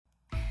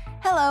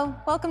Hello,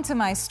 welcome to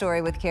My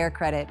Story with Care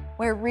Credit,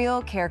 where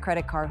real Care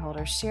Credit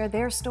cardholders share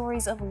their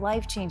stories of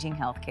life-changing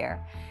healthcare.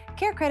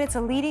 Care Credit's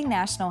a leading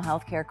national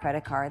healthcare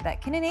credit card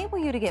that can enable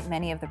you to get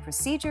many of the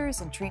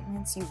procedures and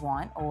treatments you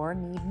want or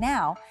need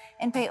now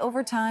and pay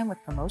over time with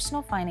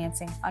promotional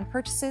financing on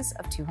purchases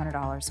of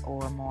 $200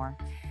 or more.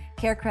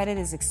 Care Credit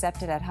is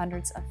accepted at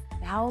hundreds of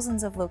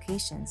thousands of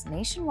locations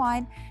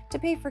nationwide to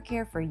pay for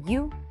care for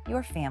you,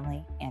 your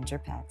family, and your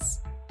pets.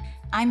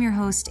 I'm your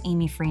host,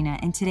 Amy Freena,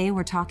 and today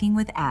we're talking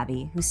with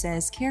Abby, who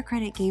says Care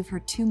Credit gave her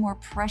 2 more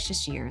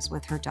precious years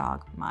with her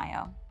dog,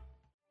 Mayo.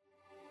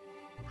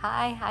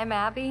 Hi, I'm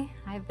Abby.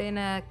 I've been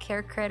a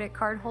Care Credit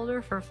card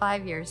holder for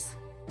 5 years.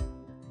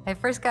 I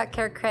first got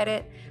Care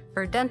Credit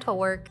for dental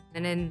work,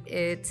 and then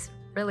it's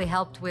really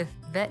helped with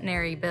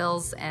veterinary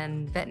bills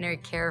and veterinary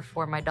care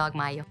for my dog,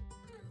 Mayo.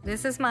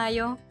 This is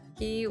Mayo.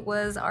 He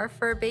was our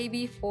fur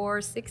baby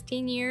for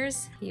 16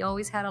 years. He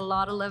always had a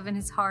lot of love in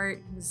his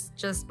heart. He was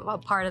just a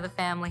part of the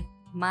family.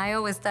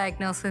 Mayo was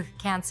diagnosed with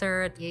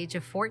cancer at the age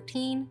of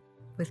 14.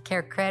 With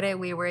Care Credit,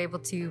 we were able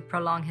to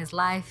prolong his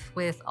life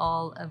with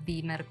all of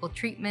the medical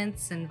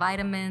treatments and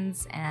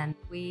vitamins, and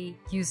we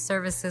used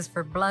services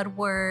for blood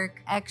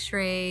work,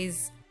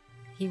 x-rays.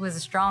 He was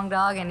a strong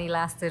dog and he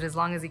lasted as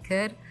long as he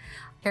could.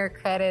 Care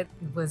Credit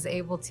was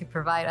able to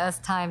provide us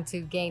time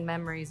to gain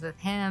memories with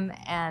him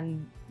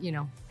and,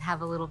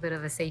 have a little bit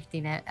of a safety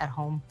net at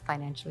home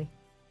financially.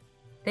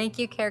 Thank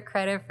you, Care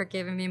Credit, for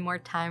giving me more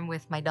time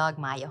with my dog,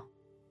 Mayo.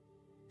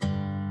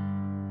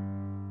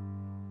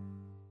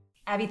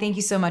 Abby, thank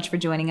you so much for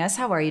joining us.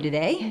 How are you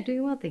today? I'm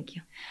doing well, thank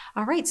you.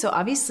 All right, so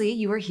obviously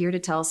you were here to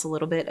tell us a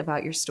little bit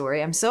about your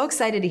story. I'm so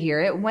excited to hear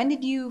it. When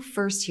did you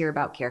first hear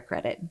about Care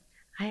Credit?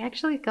 I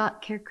actually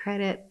got Care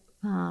Credit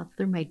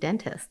through my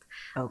dentist.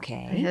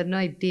 Okay. I had no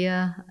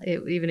idea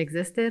it even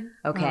existed.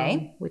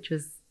 Okay. Which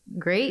was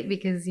great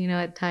because,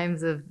 at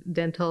times of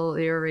dental,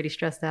 you're already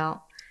stressed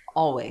out.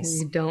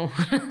 Always. You don't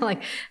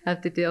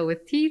have to deal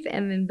with teeth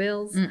and then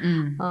bills.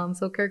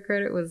 So Care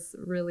Credit was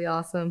really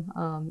awesome.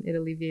 It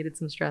alleviated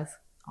some stress.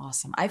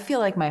 Awesome. I feel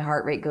like my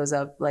heart rate goes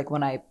up like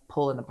when I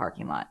pull in the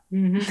parking lot.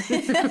 And you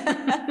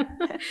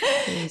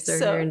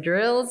start hearing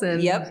drills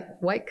and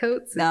white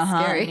coats. It's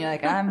scary. And you're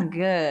like, I'm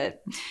good.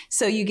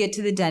 So you get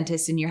to the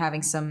dentist and you're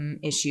having some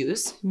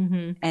issues.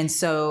 And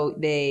so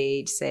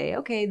they say,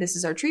 okay, this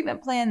is our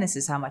treatment plan. This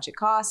is how much it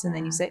costs. And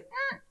then you say,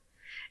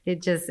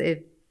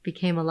 It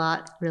became a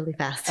lot really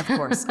fast. Of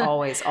course,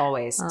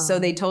 always. So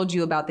they told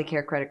you about the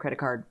Care Credit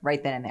card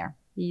right then and there.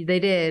 They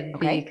did,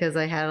 because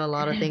I had a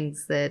lot of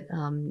things that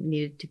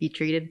needed to be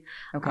treated.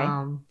 Okay.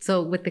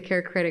 So with the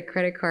Care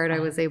credit card, I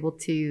was able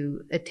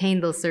to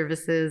attain those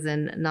services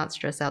and not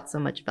stress out so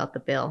much about the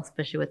bill,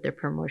 especially with their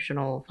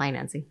promotional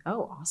financing.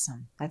 Oh,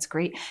 awesome. That's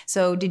great.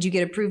 So did you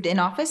get approved in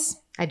office?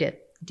 I did.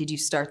 Did you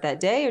start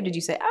that day or did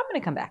you say, I'm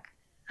going to come back?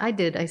 I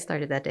did. I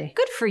started that day.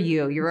 Good for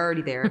you. You're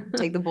already there.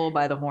 Take the bull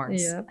by the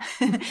horns. Yeah.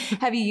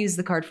 Have you used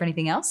the card for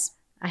anything else?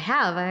 I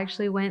have. I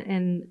actually went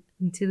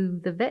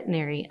into the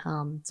veterinary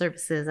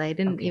services. I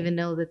didn't even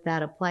know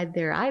that applied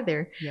there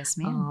either. Yes,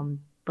 ma'am.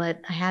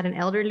 But I had an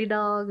elderly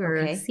dog or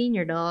a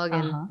senior dog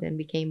and then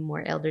became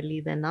more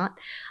elderly than not,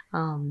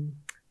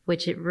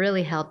 which it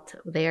really helped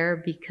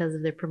there because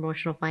of their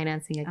promotional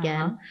financing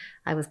again.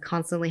 I was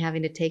constantly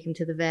having to take him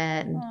to the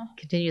vet and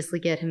continuously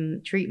get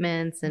him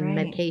treatments and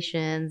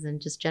medications and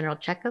just general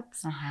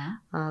checkups.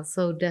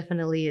 So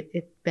definitely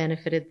it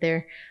benefited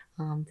there.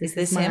 Is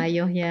this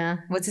Mayo? him? Yeah.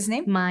 What's his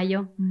name?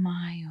 Mayo.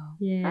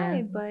 Yeah.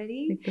 Hi,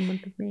 buddy. Like the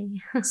month of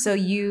May. So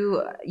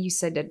you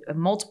said that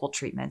multiple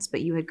treatments, but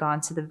you had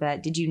gone to the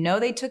vet. Did you know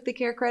they took the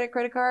Care Credit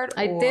card?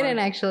 I didn't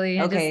actually.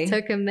 I just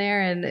took him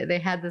there and they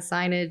had the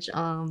signage,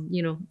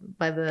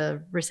 by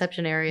the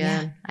reception area.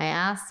 Yeah. And I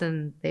asked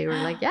and they were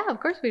like, yeah,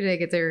 of course we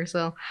take it there.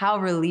 So how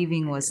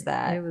relieving was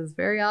that? It was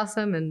very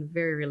awesome and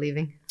very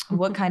relieving.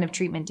 What kind of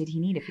treatment did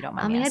he need, if you don't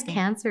mind me asking? He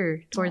had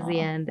cancer towards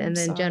the end and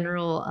then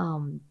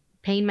general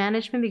pain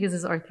management because of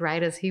his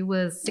arthritis. He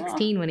was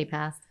 16 when he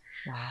passed.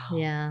 Wow.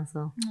 Yeah.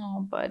 So,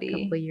 buddy. A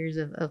couple of years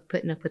of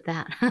putting up with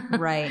that.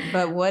 Right.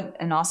 But what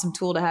an awesome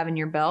tool to have in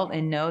your belt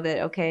and know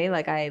that, okay,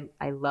 like I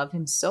love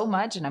him so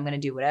much and I'm going to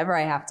do whatever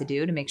I have to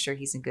do to make sure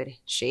he's in good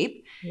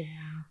shape. Yeah.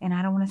 And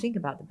I don't want to think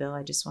about the bill.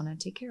 I just want to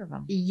take care of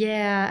him.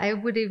 Yeah. I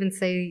would even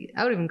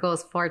go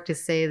as far to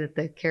say that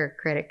the Care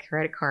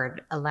Credit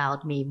card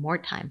allowed me more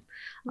time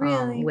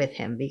with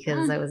him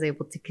because I was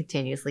able to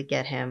continuously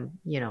get him,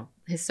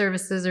 his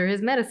services or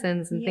his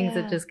medicines and things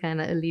that just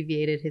kind of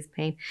alleviated his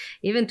pain.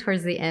 Even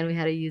towards the end, we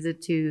had to use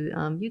it to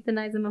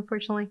euthanize him,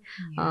 unfortunately.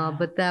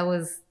 But that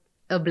was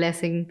a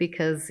blessing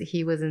because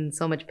he was in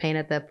so much pain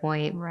at that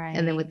point. Right.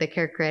 And then with the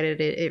Care Credit,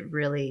 it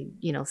really,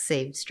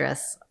 saved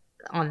stress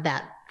on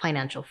that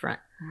financial front.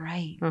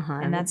 Right.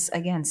 And that's,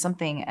 again,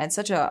 something at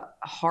such a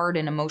hard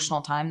and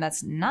emotional time.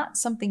 That's not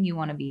something you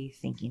want to be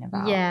thinking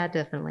about. Yeah,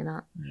 definitely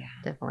not. Yeah.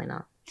 Definitely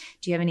not.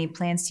 Do you have any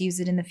plans to use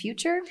it in the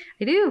future?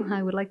 I do.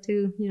 I would like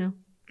to,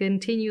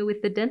 continue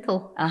with the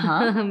dental.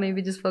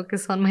 Maybe just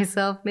focus on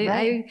myself. Maybe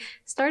Right. I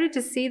started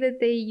to see that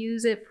they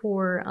use it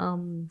for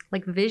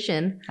like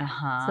vision.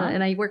 So,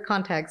 and I wear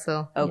contacts,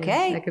 so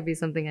Okay. that could be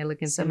something I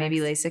look into. So maybe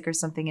next. LASIK or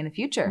something in the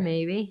future.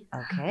 Maybe.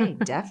 Okay,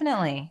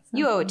 definitely.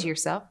 You owe it to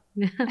yourself.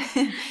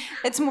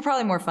 It's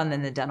probably more fun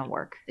than the dental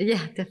work.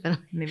 Yeah,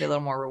 definitely. Maybe a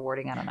little more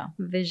rewarding. I don't know.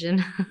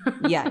 Vision.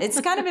 Yeah, it's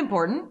kind of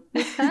important.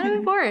 It's kind of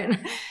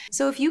important.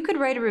 So if you could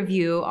write a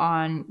review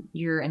on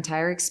your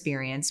entire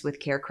experience with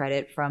Care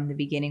Credit from the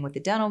beginning with the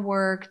dental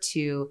work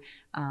to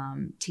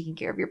taking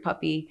care of your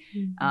puppy,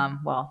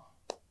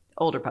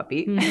 older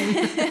puppy,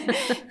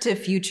 to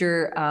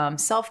future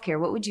self-care,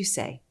 what would you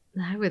say?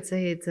 I would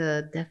say it's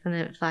a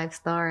definite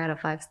 5-star out of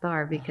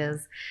 5-star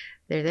because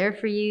they're there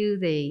for you.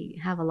 They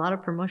have a lot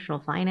of promotional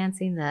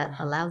financing that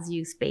allows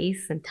you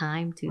space and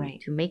time to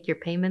make your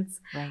payments.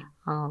 Right.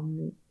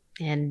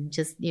 And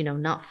just,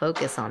 not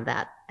focus on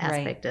that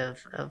aspect of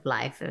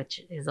life,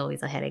 which is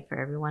always a headache for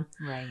everyone.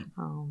 Right.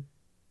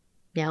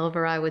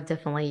 Overall, I would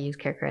definitely use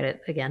Care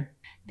Credit again.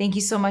 Thank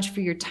you so much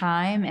for your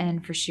time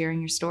and for sharing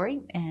your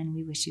story, and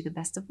we wish you the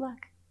best of luck.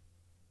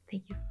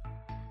 Thank you.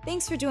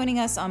 Thanks for joining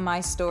us on My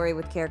Story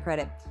with Care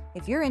Credit.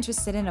 If you're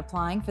interested in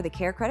applying for the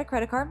Care Credit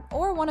credit card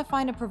or want to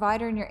find a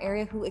provider in your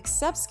area who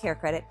accepts Care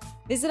Credit,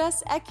 visit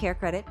us at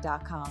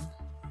carecredit.com.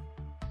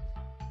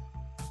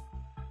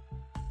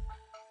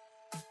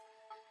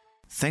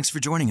 Thanks for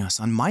joining us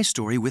on My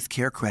Story with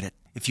Care Credit.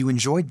 If you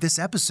enjoyed this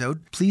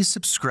episode, please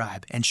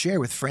subscribe and share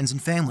with friends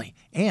and family.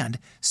 And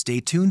stay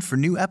tuned for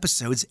new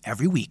episodes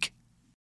every week.